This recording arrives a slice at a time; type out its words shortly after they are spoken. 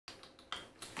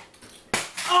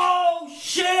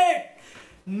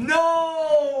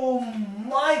No!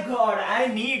 My god, I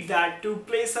need that to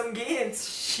play some games.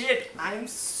 Shit, I'm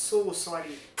so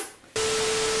sorry.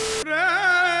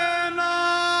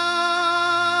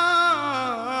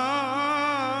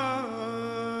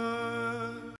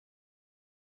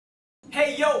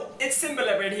 Hey yo, it's Simple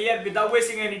Ep.5 here. Without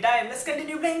wasting any time, let's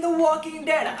continue playing The Walking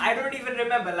Dead. I don't even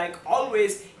remember, like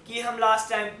always, कि हम last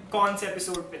time कौन से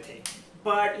episode पे थे.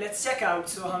 But let's check out.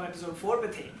 So हम episode 4 पे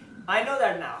थे. I know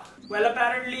that now. Well,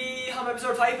 apparently हम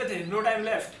episode 5 पे थे. No time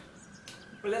left.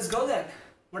 Well, let's go then.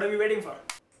 What are we waiting for?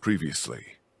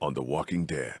 Previously on The Walking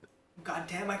Dead. God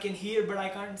damn, I can hear, but I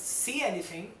can't see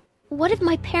anything. What if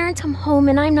my parents come home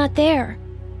and I'm not there?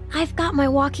 I've got my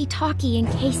walkie-talkie in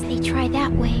case they try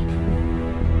that way.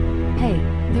 Hey,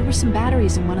 there were some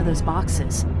batteries in one of those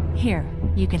boxes. Here,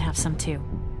 you can have some too.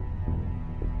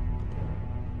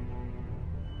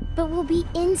 But we'll be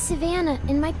in Savannah,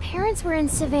 and my parents were in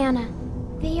Savannah.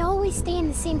 They always stay in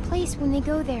the same place when they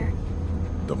go there.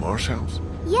 The Marsh House?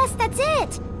 Yes, that's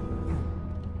it!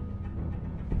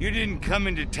 You didn't come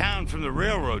into town from the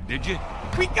railroad, did you?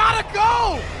 We gotta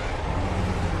go!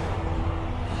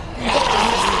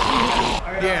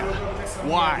 Yeah.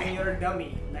 Why? You're a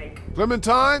dummy. Like.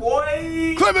 Clementine?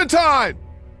 Boy! Clementine!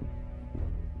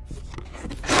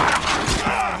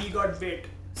 Ah, he got bit.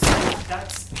 So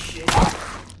that's shit.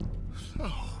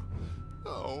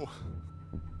 Oh.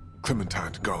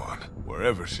 Clementine's gone.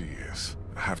 Wherever she is,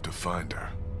 I have to find her.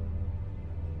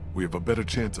 We have a better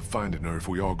chance of finding her if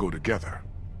we all go together.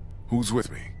 Who's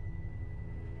with me?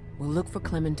 We'll look for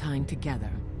Clementine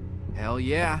together. Hell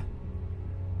yeah.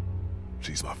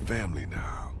 She's my family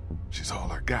now. She's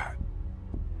all I got.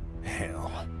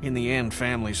 Hell, in the end,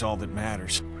 family's all that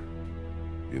matters.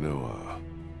 You know,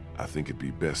 I think it'd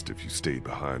be best if you stayed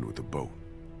behind with the boat.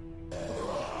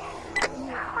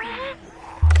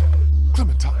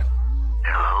 Clementine!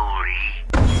 Hello, Lee.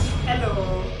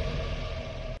 Hello.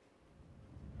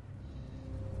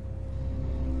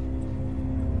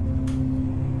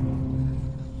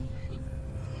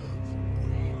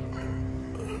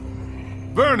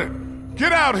 Vernon,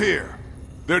 get out here!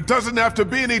 There doesn't have to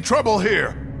be any trouble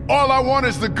here. All I want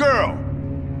is the girl.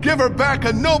 Give her back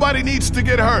and nobody needs to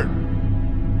get hurt.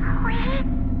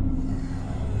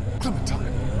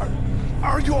 Clementine,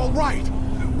 are you all right?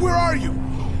 Where are you?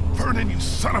 Vernon, you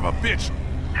son of a bitch!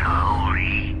 Hello,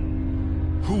 Lee.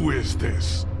 Who is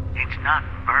this? It's not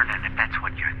Vernon, if that's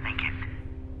what you're thinking.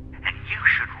 And you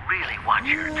should really watch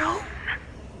your tone.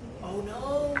 Oh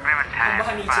no.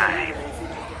 Clementine's fine.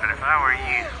 But if I were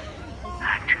you,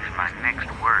 I'd choose my next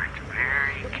words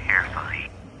very carefully.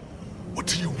 What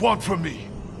do you want from me?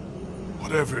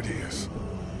 Whatever it is,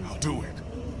 I'll do it.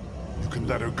 You can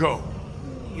let her go.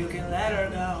 You can let her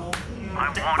go. I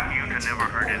want you to never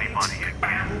hurt anybody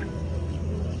again.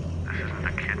 This isn't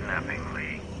a kidnapping,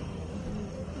 Lee.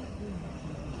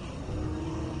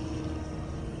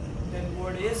 Then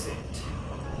what is it?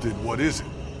 Then what is it?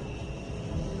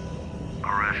 A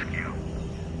rescue.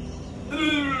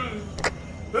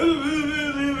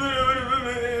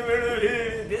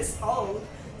 This hole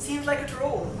seems like a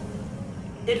troll.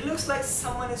 It looks like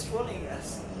someone is trolling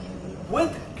us.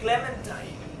 With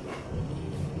Clementine.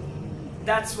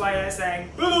 That's why I sang.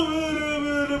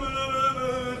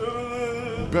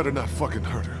 Better not fucking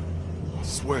hurt her. I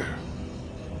swear.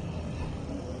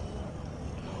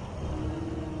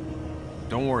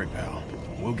 Don't worry, pal.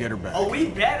 We'll get her back. Oh, we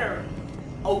better.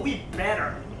 Oh, we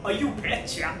better. Oh, you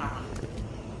betcha.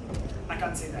 I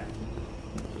can't say that.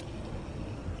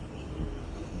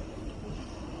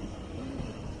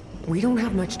 We don't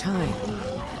have much time.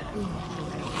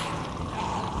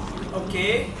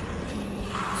 Okay.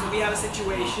 So we have a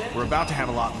situation. We're about to have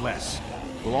a lot less.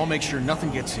 We'll all make sure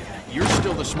nothing gets in. You're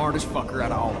still the smartest fucker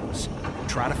out of all of us.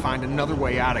 Try to find another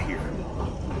way out of here.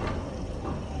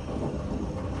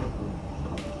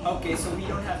 Okay, so we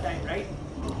don't have time, right?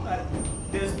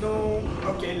 There's no...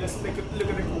 Okay, let's look at the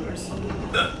coolers.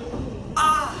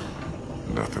 Ah!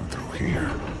 Nothing through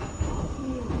here.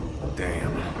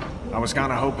 Damn. I was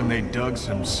kinda hoping they dug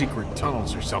some secret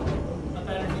tunnels or something.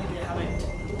 Apparently they haven't.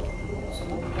 So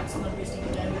let's not waste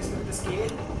any time. Let's look at the scale.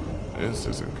 This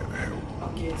isn't gonna help.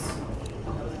 Okay, so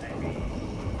that was the time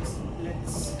waste.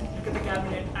 Let's look at the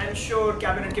cabinet. I'm sure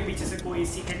cabinet के पीछे से कोई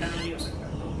secret tunnel नहीं हो सकता.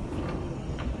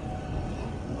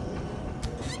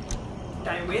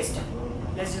 Time waste.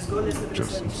 Let's just go. Let's look at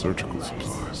Just some the surgical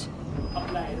supplies.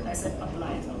 Applies. I said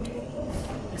applies. Okay.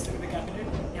 Let's look at the cabinet.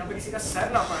 यहाँ पे किसी का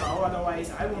सर ना पड़ा हो,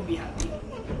 otherwise I won't be happy.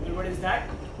 And what is that?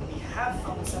 We have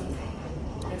found something.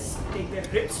 Let's take the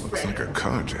rib Looks spreader. like a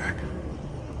carjack.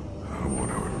 I don't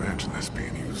want to imagine this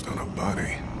being used on a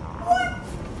body.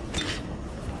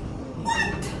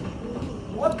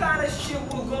 What?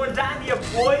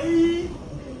 Boy!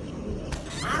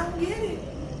 I don't get it.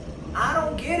 I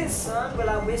don't get it, son. Well,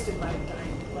 I wasted my time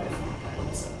quite a few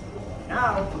times.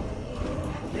 Now,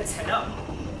 let's head up.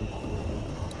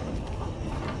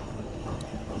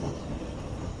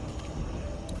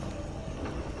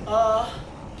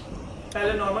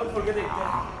 पहले normal खोल के देखते हैं.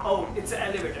 Oh, it's an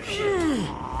elevator. Shit.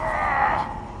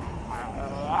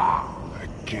 I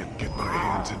can't get my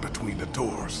hands in between the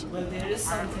doors. Well, there is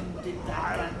something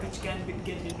which can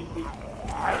get a little bit.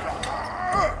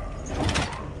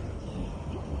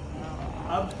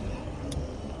 Up.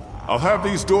 I'll have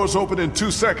these doors open in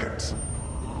 2 seconds.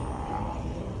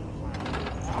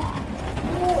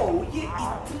 Oh, ये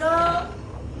इतना.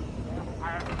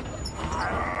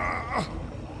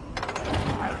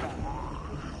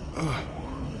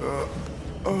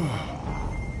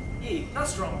 ये इतना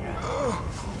strong है.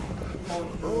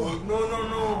 Oh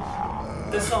no.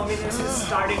 The zombieness is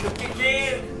starting to kick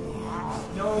in.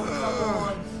 No, come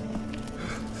on.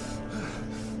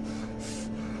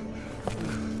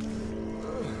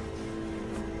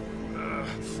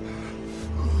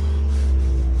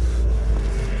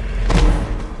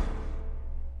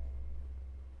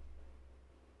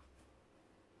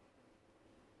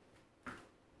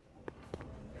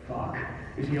 Fuck.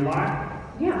 Is he alive?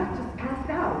 Yeah, just passed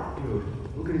out. Dude,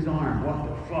 look at his arm. What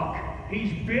the fuck?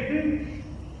 He's bitten?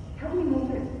 Help me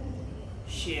move it.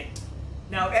 Shit.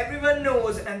 Now everyone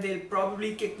knows and they'll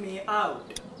probably kick me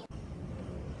out.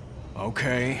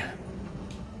 Okay.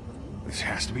 This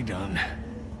has to be done.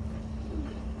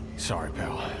 Sorry,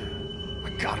 pal. I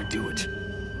gotta do it.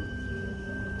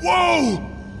 Whoa!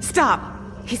 Stop!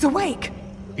 He's awake!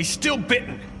 He's still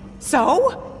bitten.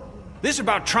 So? This is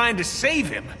about trying to save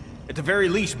him. At the very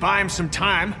least, buy him some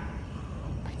time.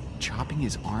 By chopping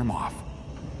his arm off.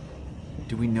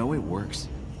 Do we know it works?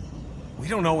 We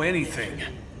don't know anything.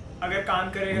 अगर काम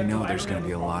We करेगा know तो there's gonna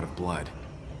be a lot of blood.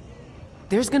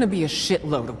 There's gonna be a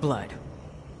shitload of blood.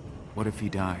 What if he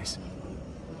dies?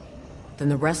 Then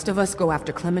the rest of us go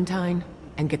after Clementine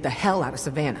and get the hell out of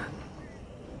Savannah.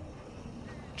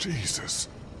 Jesus,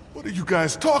 what are you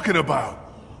guys talking about?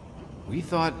 We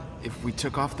thought if we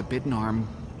took off the bitten arm,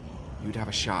 you'd have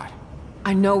a shot.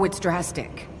 I know it's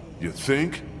drastic, You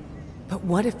think? but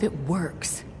what if it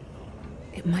works?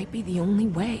 It might be the only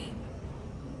way.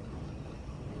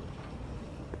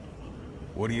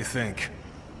 What do you think?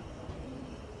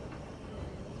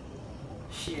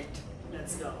 Shit.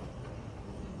 Let's go.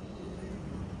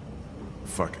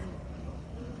 Fuck it.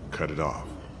 Cut it off.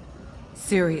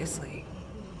 Seriously.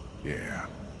 Yeah.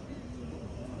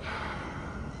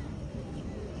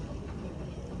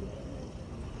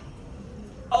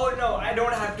 Oh no, I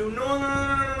don't have to. No.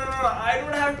 I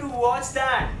don't have to watch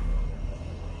that.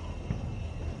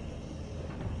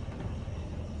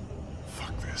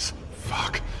 Fuck this.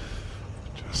 Fuck.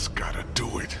 Just gotta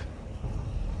do it.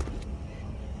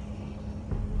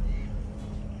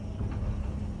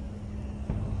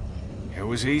 It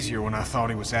was easier when I thought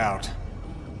he was out.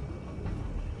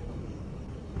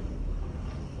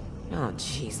 Oh,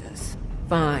 Jesus.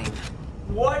 Fine.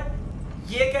 What?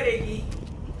 ये करेगी?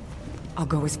 I'll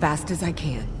go as fast as I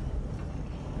can.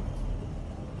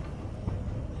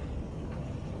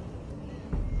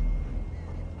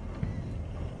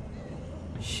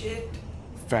 Shit.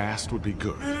 Fast would be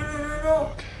good.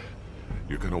 No.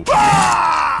 You're gonna...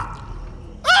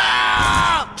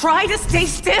 Try to stay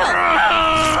still!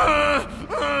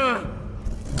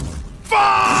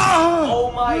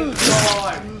 Oh my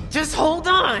god. Just hold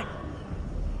on!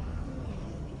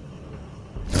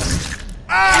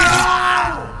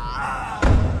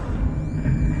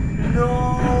 No.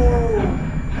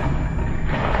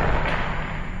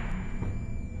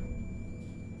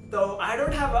 Though I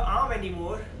don't have an arm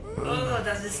anymore. Ugh,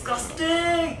 that's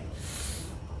disgusting.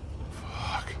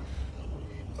 Fuck.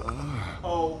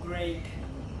 Oh, great.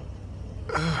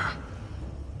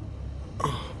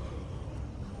 Holy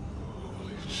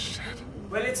shit.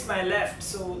 Well, it's my left,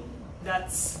 so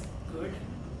that's good.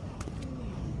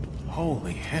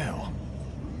 Holy hell.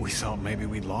 We thought maybe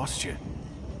we'd lost you.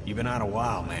 You've been out a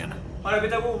while, man. और अभी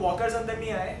तक वो walkers अंदर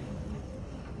नहीं आए.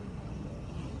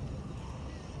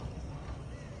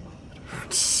 It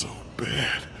hurts so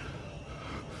bad.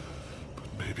 But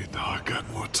maybe now I got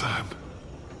more time.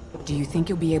 Do you think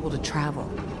you'll be able to travel?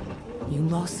 You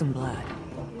lost some blood.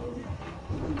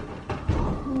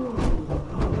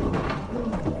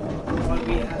 All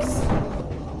we have is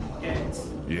heads.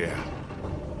 Yeah.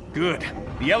 Good.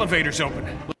 The elevator's open.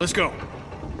 Let's go.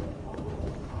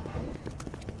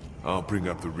 I'll bring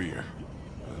up the rear.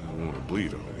 I don't want to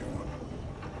bleed on anyone.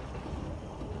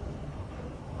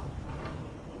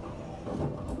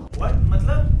 What?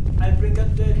 मतलब? I'll bring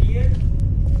up the rear.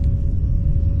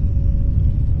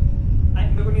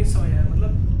 मेरे को नहीं समझ आया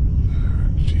मतलब.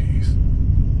 Jeez.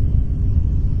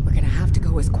 We're gonna have to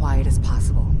go as quiet as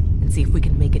possible and see if we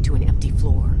can make it to an empty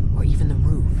floor or even the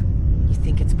roof. You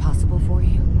think it's possible for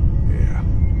you? Yeah.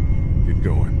 Get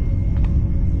going.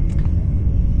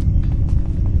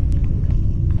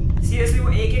 Seriously, वो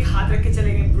एक हाथ रख के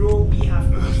चले गए. Bro, we have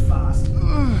to move fast.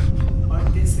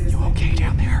 But this is. You okay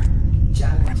down there?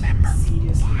 Challenge. Remember,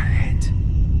 Seriously. quiet.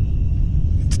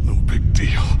 It's no big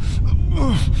deal.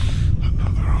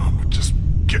 Another arm would just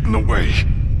get in the way.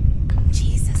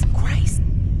 Jesus Christ.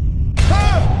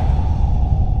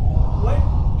 What?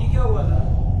 ये क्या हुआ था?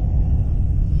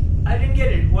 I didn't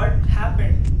get it. What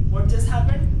happened? What just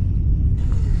happened?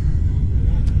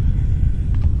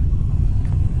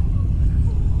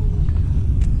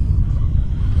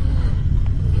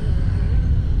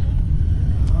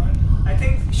 I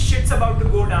think shit's about to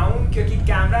go down because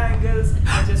camera angles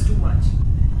are just too much.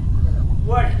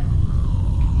 What?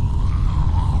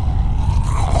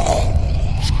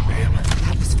 Damn.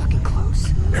 That was fucking close.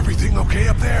 Everything okay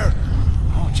up there?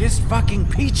 Oh, just fucking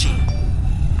peachy.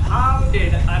 How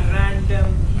did a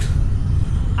random...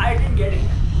 I didn't get it.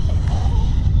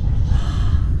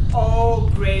 Oh,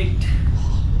 great.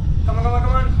 Come on, come on,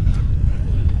 come on.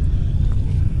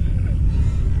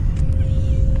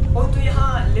 Oh, तो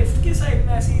यहाँ lift के side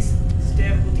में ऐसी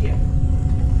stair होती है.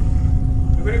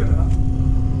 मेरे को नहीं पता था.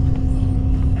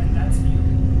 And that's new.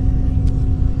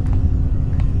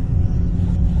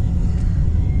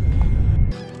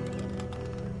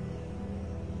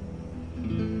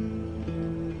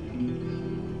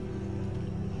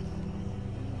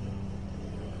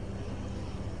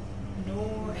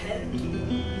 No help.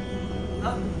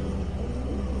 हाँ?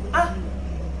 हाँ?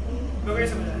 मेरे को नहीं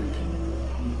समझ आया.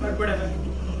 But whatever.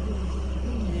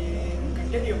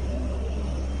 Continue.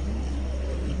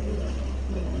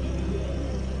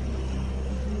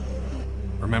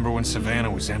 Remember when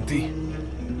Savannah was empty?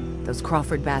 Those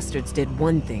Crawford bastards did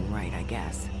one thing right, I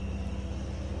guess.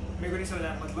 मेरे को नहीं समझ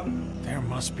आया मतलब. There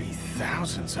must be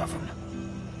thousands of them.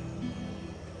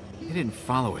 They didn't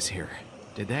follow us here,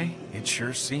 did they? It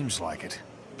sure seems like it.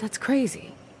 That's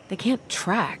crazy. They can't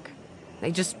track.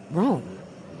 They just roam.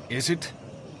 Is it?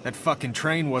 That fucking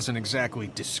train wasn't exactly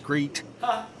discreet.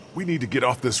 We need to get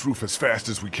off this roof as fast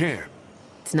as we can.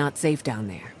 It's not safe down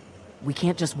there. We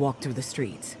can't just walk through the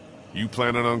streets. You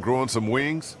planning on growing some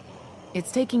wings?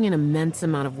 It's taking an immense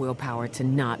amount of willpower to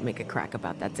not make a crack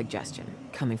about that suggestion,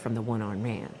 coming from the one-armed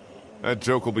man. That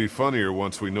joke will be funnier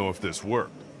once we know if this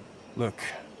worked. Look,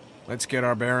 let's get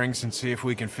our bearings and see if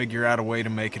we can figure out a way to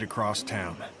make it across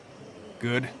town.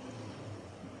 Good?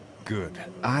 Good.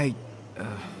 I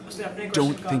उसने अपने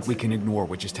don't question think का we answer can ignore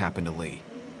what just happened to Lee.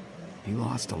 He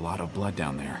lost a lot of blood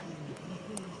down there.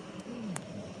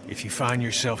 If you find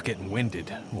yourself getting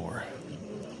winded, or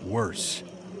worse,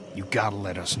 you gotta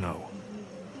let us know.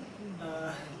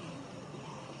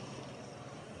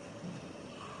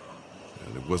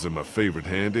 And it wasn't my favorite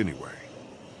hand anyway.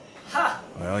 Ha!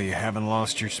 Well, you haven't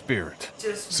lost your spirit.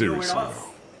 Just Seriously, blow it though.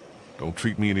 off. Don't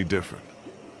treat me any different.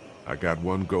 I got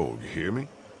one goal, you hear me?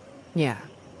 Yeah,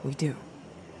 we do.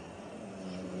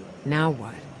 Now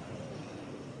what?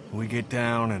 We get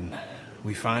down and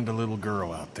we find a little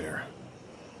girl out there.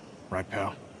 Right,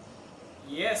 pal?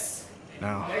 Yes.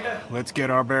 Now, Better. let's get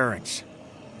our bearings.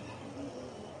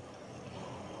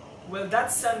 Well,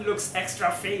 that sun looks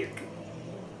extra fake.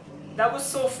 That was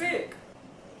so fake.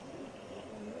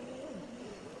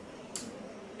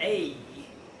 Hey.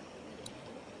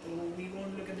 So we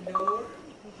won't look at the door.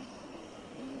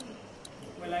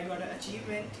 Well, I got an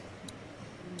achievement.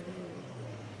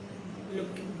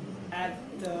 Look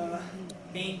at the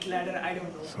paint ladder. I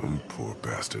don't know. Some poor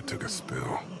bastard took a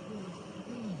spill.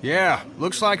 Yeah,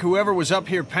 looks like whoever was up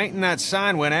here painting that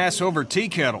sign went ass over tea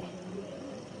kettle.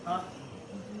 Huh?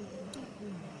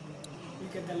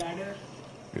 Look at the ladder.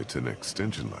 It's an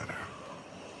extension ladder.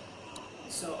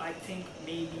 So I think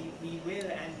maybe we will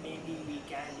and maybe we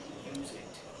can use it.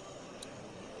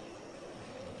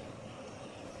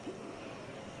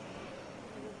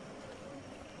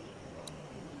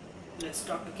 Let's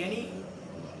talk to Kenny.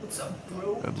 What's up,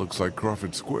 bro? That looks like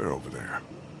Crawford Square over there.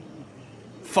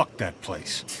 Fuck that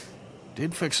place.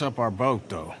 Did fix up our boat,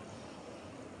 though.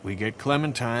 We get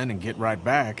Clementine and get right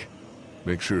back.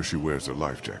 Make sure she wears her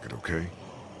life jacket, okay?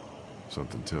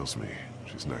 Something tells me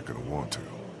she's not gonna want to.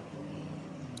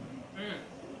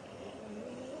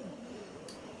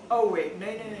 Oh wait, no.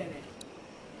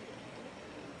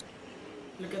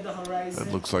 Look at the horizon.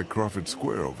 That looks like Crawford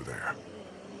Square over there.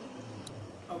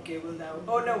 Okay, well now.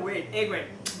 Oh no, wait, एक minute.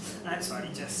 I'm sorry,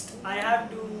 just I have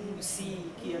to see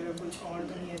कि अगर कुछ और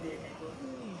तो नहीं है देखने को.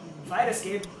 Fire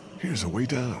escape. Here's a way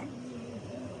down.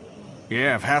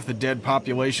 Yeah, if half the dead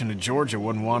population of Georgia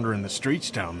wasn't wandering the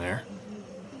streets down there.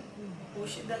 Oh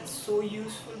shit, that's so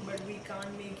useful, but we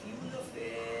can't make use of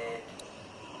it.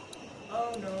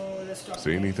 Oh no, let's talk.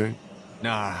 See anything?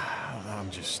 Nah,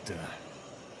 I'm just,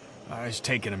 it's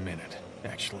taking a minute,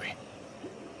 actually.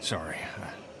 Sorry,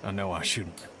 I know I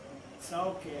shouldn't. It's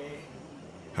okay.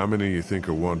 How many you think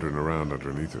are wandering around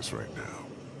underneath us right now?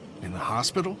 In the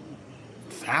hospital?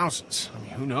 Thousands. I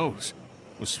mean, who knows?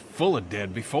 Was full of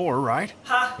dead before, right?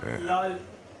 Ha! Yeah. Lol.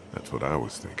 That's what I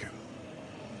was thinking.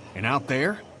 And out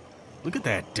there? Look at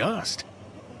that dust.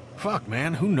 Fuck,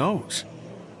 man, who knows?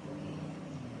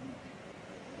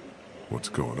 What's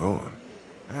going on?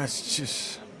 That's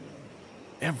just...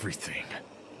 everything.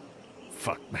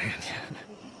 Fuck, man.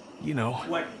 You know.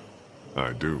 What?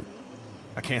 I do.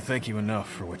 I can't thank you enough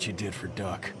for what you did for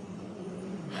Duck.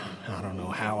 I don't know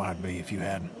how I'd be if you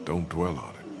hadn't. Don't dwell on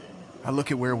it. I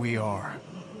look at where we are,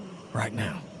 right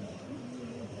now.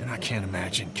 And I can't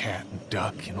imagine Cat and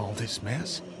Duck in all this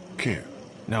mess. Can't.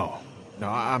 No,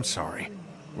 I'm sorry.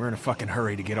 We're in a fucking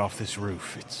hurry to get off this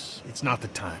roof. It's not the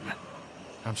time.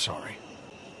 I'm sorry.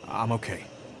 I'm okay.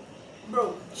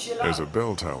 Bro, chill out. There's a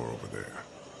bell tower over there.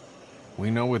 We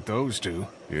know what those do.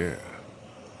 Yeah.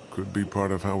 Could be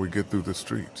part of how we get through the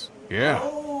streets. Yeah.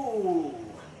 Oh.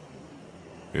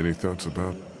 Any thoughts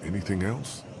about anything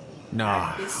else?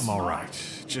 Nah, That is I'm all smart.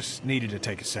 right. Just needed to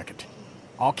take a second.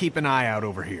 I'll keep an eye out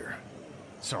over here.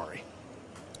 Sorry.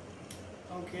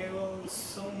 Okay, well,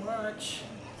 so much.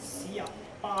 See ya,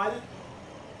 pal.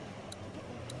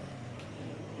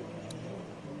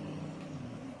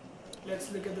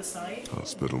 Let's look at the sign.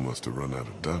 Hospital must have run out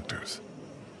of doctors.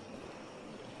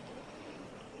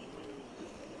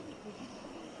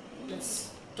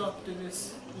 Let's talk to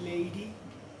this lady.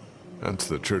 That's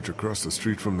the church across the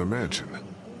street from the mansion.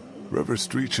 River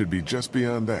Street should be just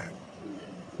beyond that.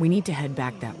 We need to head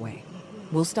back that way.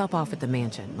 We'll stop off at the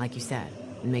mansion, like you said,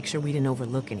 and make sure we didn't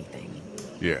overlook anything.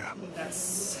 Yeah,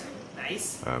 That's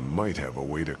nice. I might have a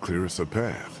way to clear us a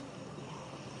path.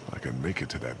 I can make it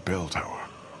to that bell tower.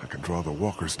 I can draw the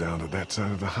walkers down to that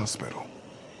side of the hospital.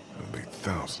 There'll be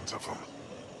thousands of them.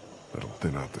 That'll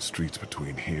thin out the streets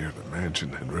between here, the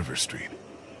mansion, and River Street.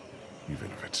 Even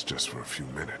if it's just for a few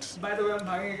minutes. By the way, I'm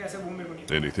bhagenge kaise wo mere ko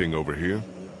nahi. Anything over here?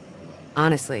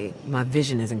 Honestly, my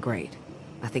vision isn't great.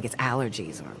 I think it's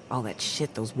allergies or all that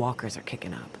shit those walkers are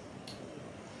kicking up.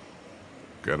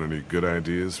 Got any good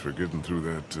ideas for getting through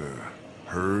that,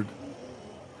 herd?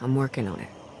 I'm working on it.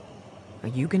 Are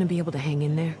you gonna be able to hang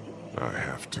in there? I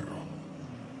have to.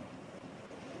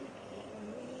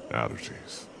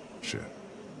 Allergies. Shit.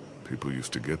 People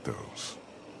used to get those.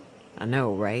 I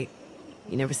know, right?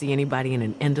 You never see anybody in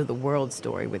an end-of-the-world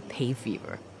story with hay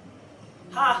fever.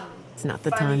 Ha! It's not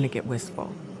the time to get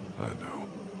wistful. I know.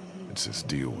 It's this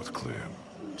deal with Clem.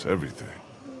 It's everything.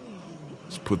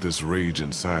 It's put this rage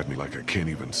inside me like I can't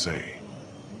even say.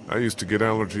 I used to get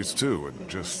allergies too, and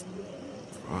just...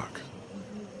 fuck.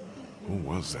 Who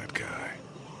was that guy?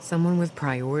 Someone with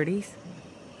priorities?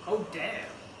 Oh damn.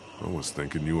 I was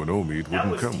thinking you and Omid That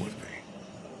wouldn't was come deep. with me.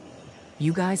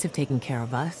 You guys have taken care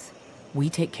of us. We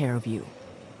take care of you.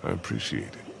 I appreciate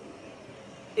it.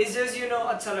 It's just, you know,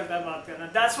 अच्छा लगता है बात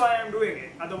करना. That's why I'm doing it.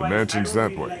 Otherwise, The mansion's I don't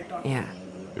that really way. like talking. Yeah.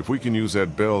 If we can use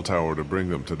that bell tower to bring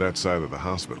them to that side of the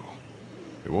hospital,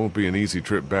 it won't be an easy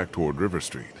trip back toward River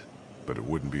Street, but it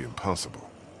wouldn't be impossible.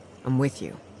 I'm with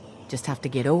you. Just have to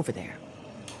get over there.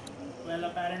 Well,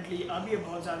 apparently, अब ये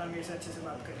बहुत ज़्यादा मेरे से अच्छे से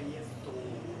बात कर रही है. तो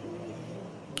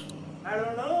I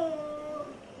don't know.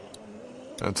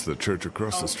 That's the church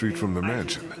across the street from the I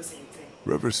mansion. did the same thing.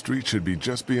 River Street should be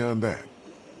just beyond that.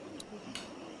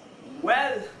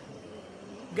 Well,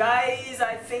 guys,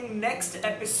 I think next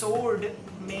episode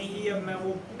में ही अब मैं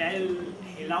वो bell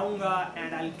हिलाऊंगा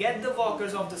and I'll get the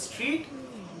walkers off the street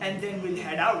and then we'll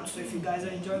head out. So if you guys are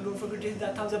enjoying, don't forget to hit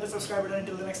that thumbs up and subscribe button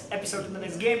until the next episode, till the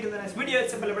next game, till the next video.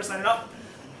 It's Simple signing off.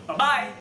 Bye bye.